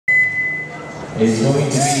is going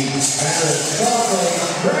to be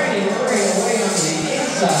grinding right away on the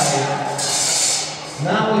inside.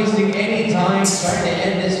 Not wasting any time, trying to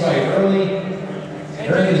end this fight early.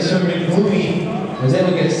 Early the servant Gloomy was able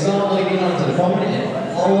to get a solid in onto the opponent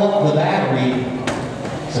and all up the battery.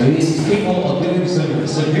 So he's capable of doing some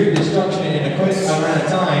severe destruction in a quick amount of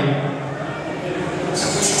time.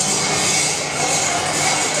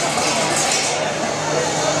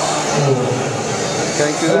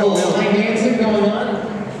 A little line dancing going on.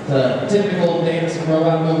 The typical dance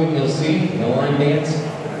robot movement you'll see, the line dance.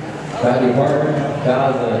 Bow to your partner,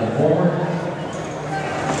 bow to the performer.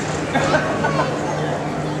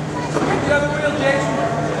 The other wheel, Jason.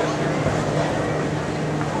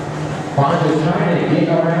 Poncho trying to get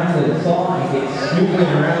around to the saw and get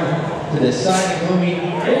snooping around to the side of Gloomy.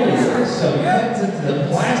 Oh, there's some cuts into the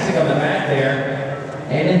plastic on the mat there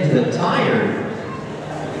and into the tire.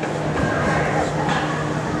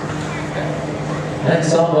 That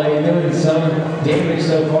saw blade doing some damage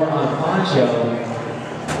so far on Poncho.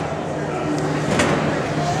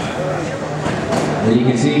 And you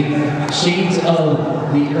can see shades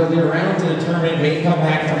of the earlier rounds in the tournament may come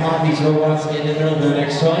back to haunt these robots in the middle of their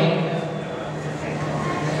next fight.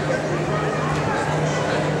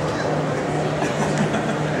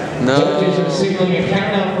 No. Judges are signaling a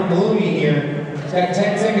count out for Gloomy here. He's got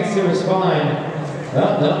 10 seconds to respond.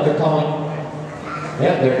 Oh, no, they're calling.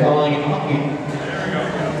 Yep, they're calling it hockey.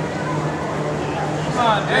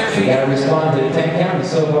 He got to respond to the 10 count, and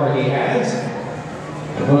so far he has.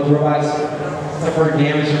 Both robots suffered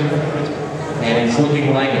damage, and it's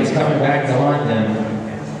looking like it's coming back to haunt them.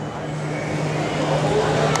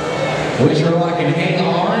 Which robot can hang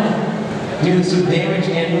on, do some damage,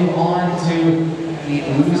 and move on to the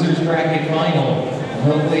loser's bracket final?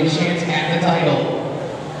 Hopefully a chance at the title.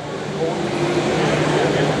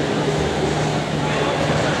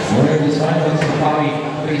 Winner of this final is probably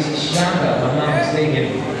face Shaka, if I'm not mistaken.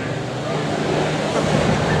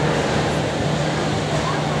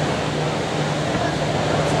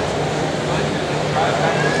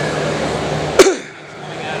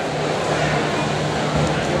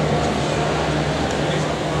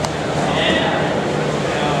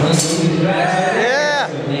 Yeah!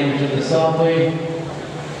 Some damage of the saw blade.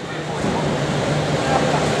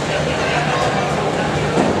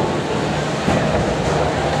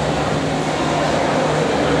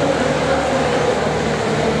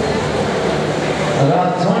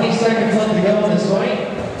 About 20 seconds left to go in this fight.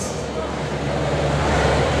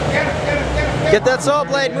 Get that saw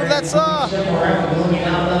blade, move that saw! Shove him around, Gloomy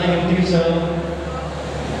not letting him do so.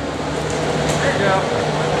 There you go.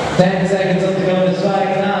 10 seconds left to go in this fight.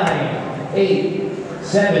 9, 8,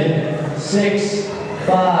 7, 6,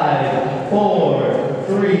 5, 4,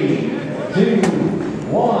 3, 2,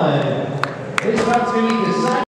 1. This fight's going to be